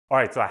All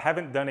right, so I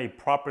haven't done a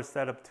proper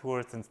setup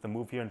tour since the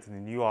move here into the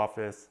new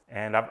office,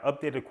 and I've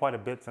updated quite a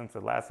bit since the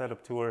last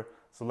setup tour.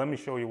 So let me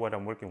show you what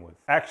I'm working with.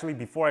 Actually,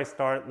 before I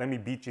start, let me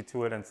beat you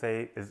to it and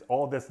say, is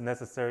all this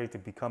necessary to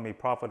become a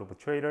profitable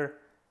trader?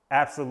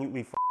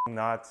 Absolutely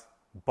not,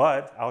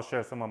 but I'll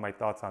share some of my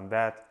thoughts on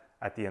that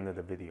at the end of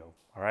the video.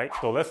 All right,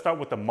 so let's start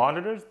with the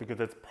monitors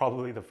because it's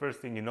probably the first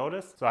thing you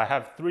notice. So I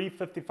have three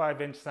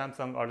 55-inch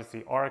Samsung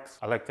Odyssey Arcs.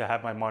 I like to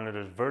have my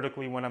monitors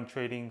vertically when I'm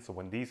trading. So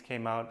when these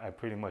came out, I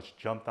pretty much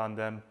jumped on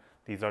them.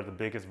 These are the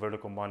biggest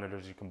vertical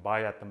monitors you can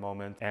buy at the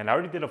moment. And I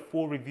already did a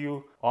full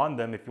review on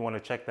them if you want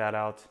to check that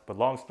out. But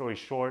long story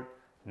short,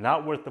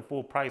 not worth the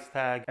full price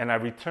tag. And I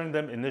returned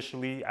them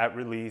initially at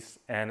release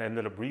and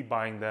ended up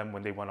rebuying them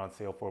when they went on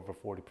sale for over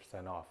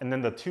 40% off. And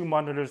then the two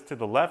monitors to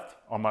the left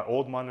are my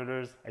old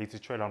monitors. I used to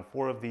trade on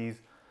 4 of these.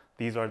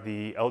 These are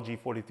the LG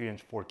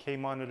 43-inch 4K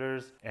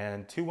monitors,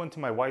 and 2 went to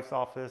my wife's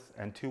office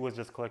and 2 was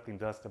just collecting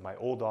dust in my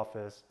old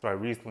office. So I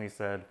recently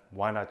said,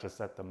 why not just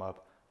set them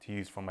up to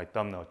use for my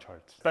thumbnail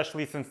charts?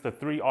 Especially since the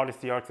 3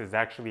 Odyssey Arcs is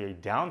actually a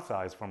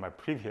downsize from my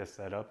previous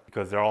setup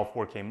because they're all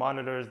 4K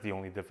monitors. The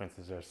only difference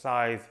is their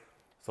size.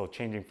 So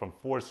changing from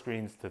 4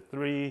 screens to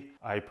 3,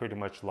 I pretty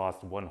much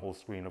lost 1 whole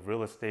screen of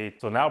real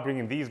estate. So now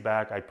bringing these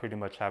back, I pretty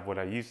much have what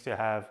I used to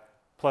have,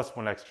 plus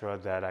 1 extra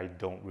that I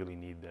don't really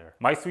need there.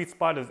 My sweet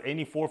spot is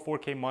any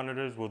 4K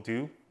monitors will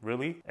do,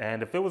 really.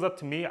 And if it was up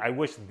to me, I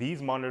wish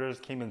these monitors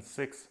came in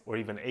 6 or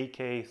even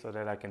 8K so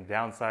that I can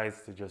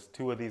downsize to just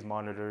 2 of these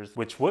monitors,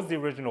 which was the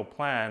original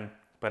plan.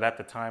 But at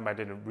the time, I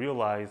didn't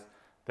realize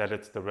that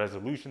it's the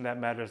resolution that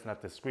matters, not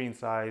the screen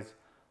size.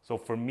 So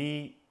for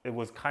me, it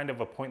was kind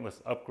of a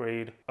pointless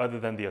upgrade other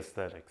than the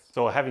aesthetics.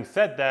 So having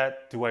said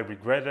that, do I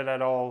regret it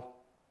at all?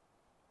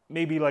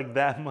 Maybe like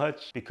that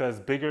much, because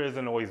bigger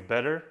isn't always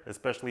better,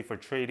 especially for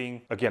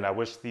trading. Again, I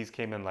wish these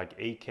came in like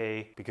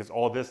 8K because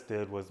all this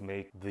did was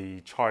make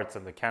the charts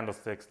and the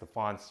candlesticks, the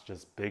fonts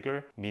just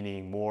bigger,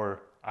 meaning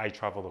more eye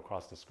travel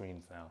across the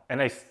screens now. And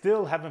I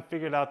still haven't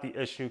figured out the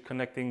issue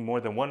connecting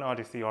more than 1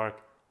 Odyssey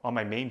Arc on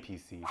my main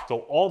PC. So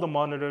all the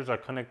monitors are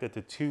connected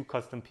to 2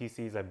 custom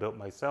PCs I built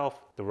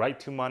myself. The right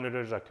 2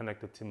 monitors are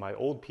connected to my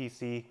old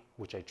PC,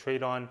 which I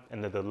trade on.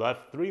 And then the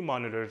left 3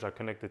 monitors are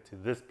connected to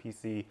this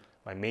PC,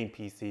 my main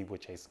PC,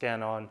 which I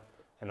scan on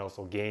and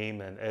also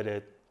game and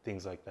edit,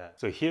 things like that.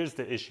 So here's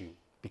the issue.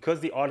 Because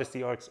the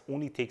Odyssey Arcs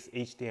only takes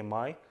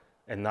HDMI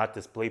and not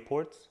display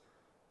ports,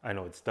 I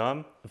know it's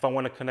dumb. If I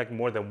want to connect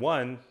more than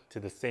 1 to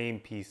the same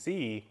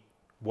PC,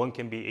 1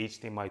 can be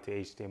HDMI to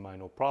HDMI,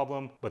 no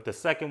problem. But the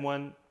second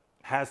one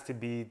has to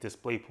be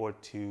DisplayPort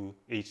to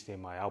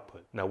HDMI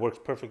output. Now, it works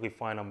perfectly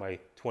fine on my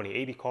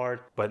 2080 card,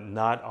 but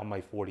not on my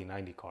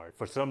 4090 card.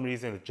 For some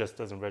reason, it just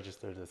doesn't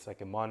register the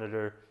second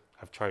monitor.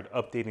 I've tried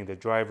updating the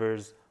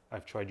drivers.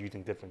 I've tried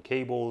using different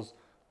cables,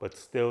 but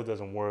still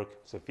doesn't work.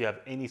 So if you have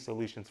any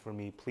solutions for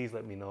me, please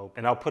let me know.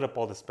 And I'll put up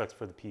all the specs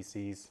for the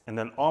PCs. And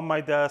then on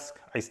my desk,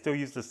 I still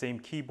use the same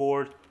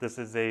keyboard. This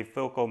is a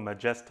Filco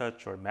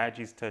Majestouch or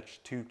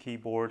Majestouch 2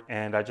 keyboard.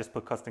 And I just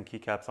put custom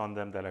keycaps on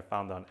them that I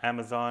found on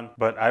Amazon.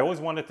 But I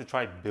always wanted to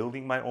try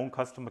building my own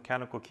custom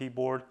mechanical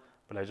keyboard,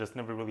 but I just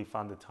never really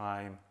found the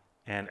time.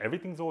 And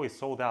everything's always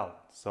sold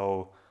out.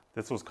 So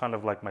this was kind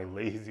of like my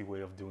lazy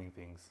way of doing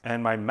things.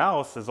 And my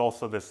mouse is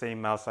also the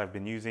same mouse I've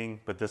been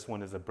using, but this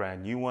one is a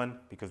brand new one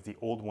because the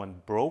old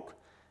one broke.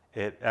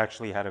 It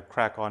actually had a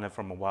crack on it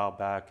from a while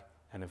back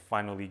and it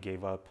finally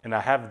gave up. And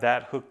I have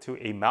that hooked to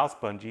a mouse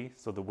bungee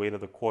so the weight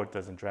of the cord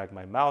doesn't drag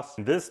my mouse.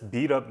 And this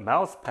beat up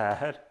mouse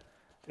pad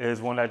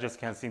is one I just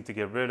can't seem to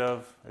get rid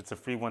of. It's a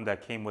free one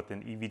that came with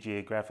an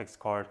EVGA graphics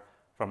card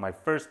from my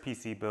first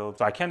PC build.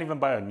 So I can't even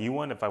buy a new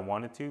one if I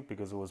wanted to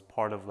because it was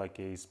part of like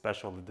a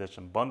special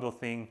edition bundle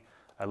thing.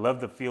 I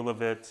love the feel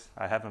of it.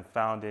 I haven't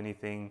found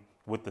anything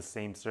with the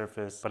same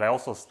surface, but I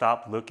also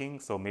stopped looking,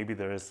 so maybe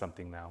there is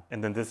something now.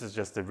 And then this is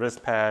just a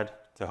wrist pad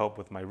to help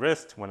with my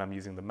wrist when I'm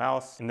using the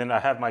mouse. And then I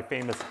have my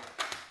famous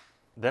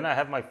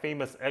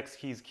X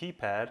Keys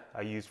keypad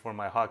I use for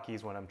my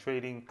hotkeys when I'm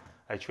trading.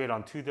 I trade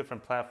on 2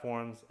 different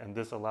platforms, and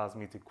this allows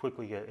me to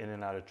quickly get in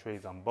and out of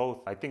trades on both.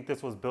 I think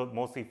this was built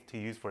mostly to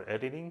use for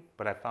editing,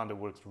 but I found it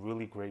works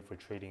really great for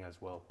trading as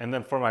well. And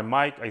then for my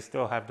mic, I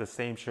still have the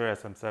same Shure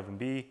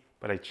SM7b,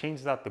 but I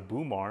changed out the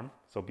boom arm.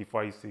 So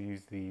before I used to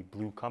use the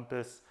blue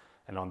compass,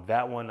 and on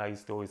that one, I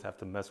used to always have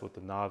to mess with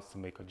the knobs to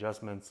make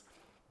adjustments.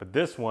 But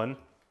this one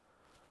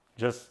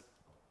just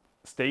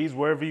stays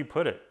wherever you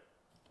put it.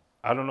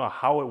 I don't know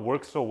how it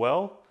works so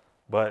well,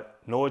 but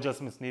no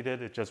adjustments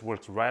needed. It just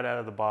works right out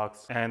of the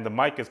box. And the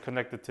mic is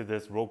connected to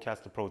this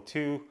Rodecaster Pro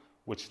 2,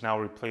 which now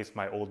replaced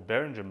my old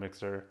Behringer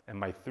mixer. And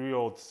my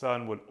 3-year-old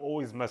son would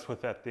always mess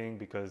with that thing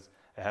because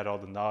it had all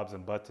the knobs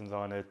and buttons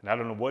on it. And I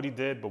don't know what he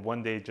did, but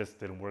one day it just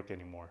didn't work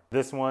anymore.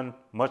 This one,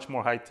 much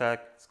more high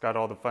tech. It's got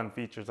all the fun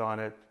features on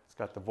it. It's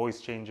got the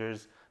voice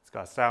changers. It's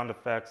got sound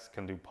effects,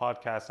 can do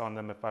podcasts on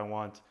them if I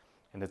want.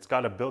 And it's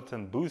got a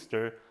built-in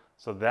booster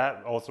So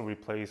that also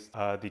replaced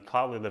the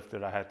cloud lift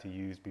that I had to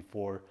use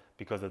before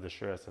because of the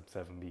Shure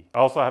SM7b. I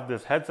also have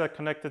this headset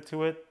connected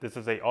to it. This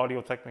is a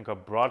Audio-Technica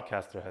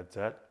broadcaster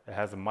headset. It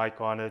has a mic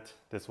on it.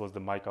 This was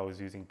the mic I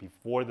was using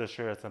before the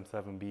Shure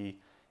SM7b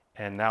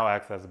and now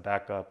acts as a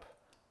backup.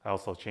 I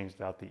also changed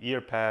out the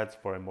ear pads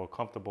for a more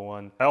comfortable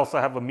one. I also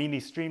have a mini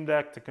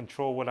Streamdeck to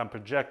control what I'm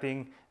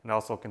projecting, and I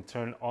also can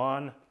turn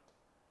on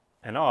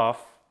and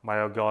off my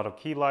Elgato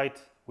Keylight,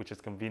 which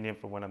is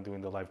convenient for when I'm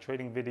doing the live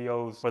trading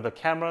videos. For the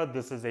camera,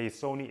 this is a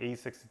Sony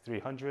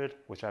a6300,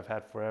 which I've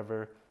had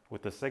forever,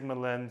 with the Sigma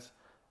lens,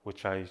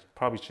 which I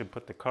probably should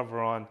put the cover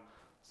on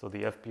so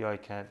the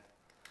FBI can't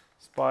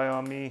spy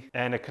on me.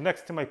 And it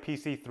connects to my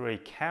PC through a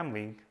cam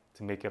link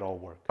to make it all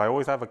work. I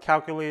always have a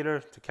calculator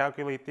to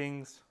calculate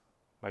things,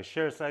 my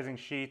share sizing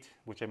sheet,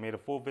 which I made a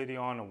full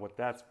video on what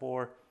that's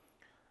for,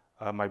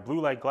 my blue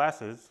light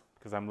glasses,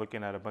 because I'm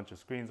looking at a bunch of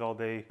screens all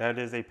day. That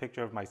is a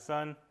picture of my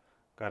son.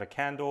 Got a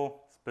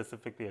candle,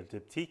 specifically a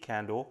diptyque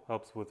candle,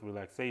 helps with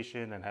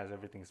relaxation and has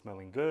everything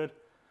smelling good.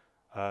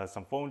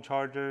 Some phone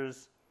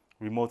chargers,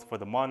 remotes for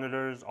the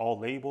monitors, all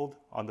labeled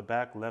on the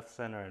back, left,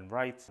 center, and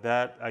right.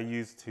 That I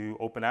use to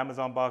open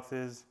Amazon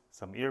boxes,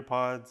 some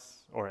earpods,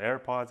 or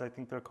AirPods I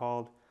think they're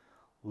called,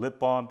 lip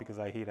balm because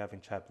I hate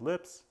having chapped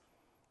lips,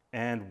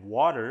 and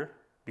water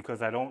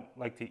because I don't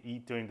like to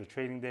eat during the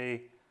trading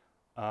day,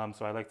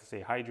 so I like to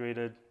stay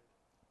hydrated.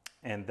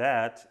 And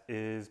that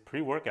is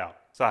pre-workout.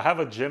 So I have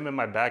a gym in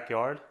my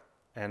backyard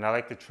and I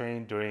like to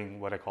train during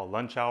what I call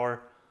lunch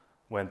hour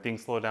when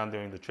things slow down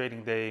during the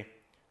trading day.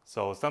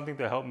 So something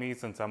to help me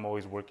since I'm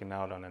always working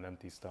out on an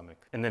empty stomach.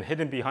 And then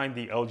hidden behind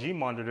the LG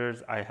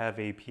monitors, I have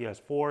a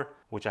PS4,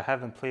 which I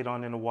haven't played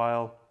on in a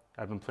while.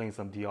 I've been playing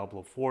some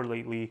Diablo 4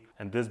 lately.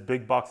 And this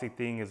big boxy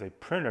thing is a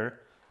printer,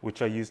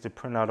 which I use to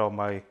print out all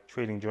my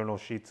trading journal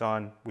sheets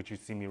on, which you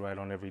see me write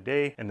on every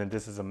day. And then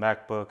this is a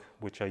MacBook,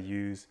 which I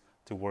use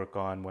to work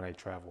on when I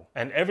travel.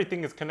 And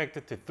everything is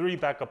connected to 3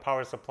 backup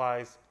power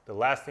supplies. The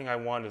last thing I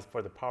want is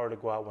for the power to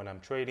go out when I'm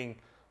trading.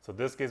 So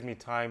this gives me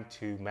time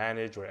to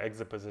manage or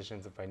exit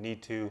positions if I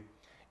need to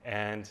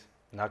and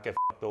not get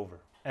fucked over.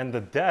 And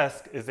the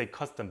desk is a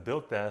custom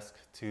built desk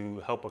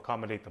to help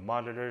accommodate the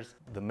monitors.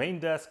 The main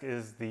desk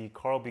is the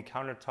Carlby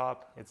countertop.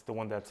 It's the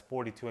one that's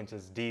 42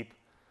 inches deep,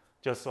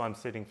 just so I'm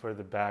sitting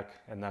further back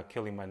and not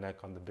killing my neck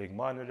on the big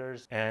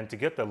monitors. And to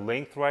get the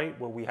length right,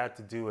 what we had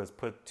to do is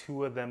put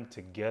 2 of them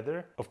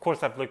together. Of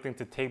course, I've looked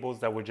into tables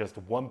that were just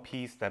one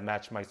piece that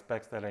matched my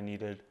specs that I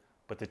needed,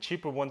 but the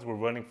cheaper ones were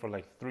running for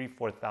like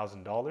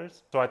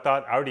 $3,000–4,000. So I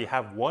thought I already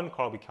have one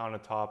Carlby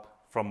countertop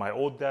from my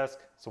old desk,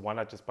 so why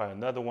not just buy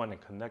another one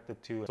and connect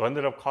it to it? So it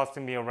ended up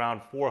costing me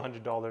around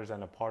 $400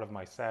 and a part of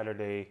my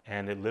Saturday,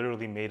 and it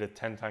literally made it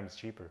 10 times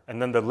cheaper.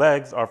 And then the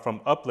legs are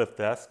from Uplift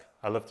desk.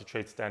 I love to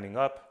trade standing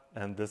up.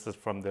 And this is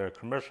from their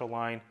commercial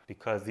line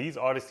because these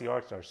Odyssey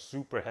arcs are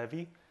super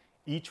heavy.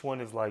 Each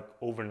one is like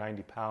over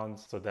 90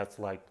 pounds. So that's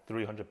like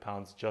 300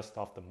 pounds just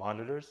off the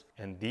monitors.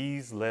 And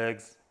these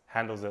legs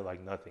handles it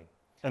like nothing.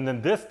 And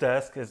then this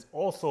desk is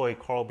also a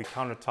Carlby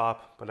countertop,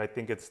 but I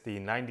think it's the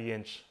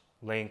 90-inch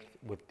length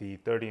with the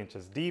 30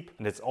 inches deep.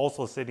 And it's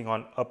also sitting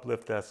on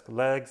Uplift desk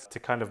legs to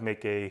kind of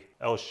make a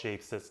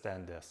L-shaped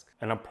sit-stand desk.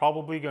 And I'm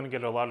probably gonna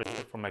get a lot of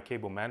shit from my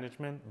cable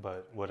management,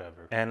 but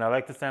whatever. And I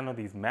like to stand on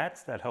these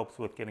mats that helps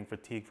with getting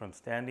fatigue from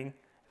standing.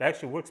 It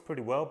actually works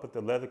pretty well, but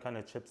the leather kind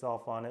of chips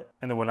off on it.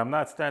 And then when I'm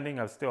not standing,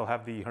 I still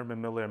have the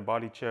Herman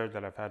Embody chair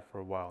that I've had for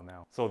a while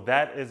now. So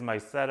that is my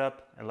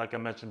setup. And like I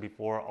mentioned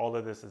before, all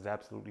of this is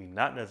absolutely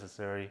not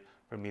necessary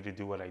for me to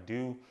do what I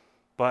do,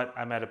 but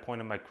I'm at a point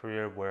in my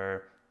career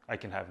where I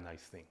can have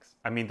nice things.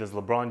 I mean, does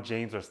LeBron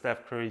James or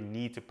Steph Curry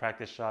need to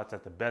practice shots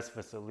at the best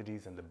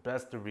facilities and the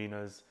best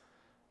arenas?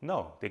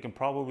 No, they can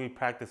probably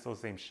practice those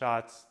same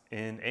shots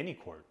in any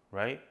court,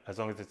 right? As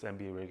long as it's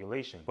NBA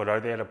regulation. But are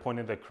they at a point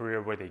in their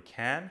career where they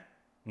can?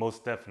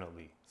 Most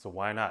definitely. So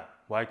why not?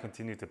 Why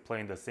continue to play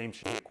in the same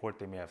shit court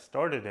they may have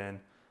started in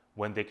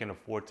when they can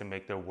afford to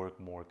make their work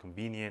more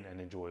convenient and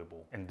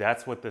enjoyable? And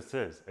that's what this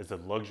is. It's a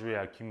luxury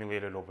I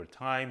accumulated over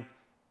time.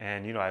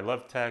 And you know, I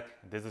love tech.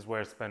 This is where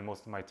I spend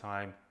most of my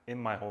time, in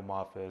my home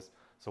office.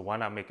 So why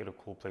not make it a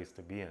cool place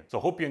to be in? So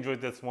hope you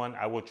enjoyed this one.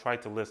 I will try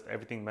to list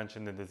everything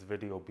mentioned in this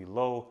video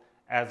below.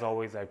 As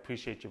always, I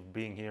appreciate you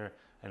being here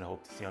and I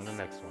hope to see you on the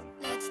next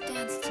one.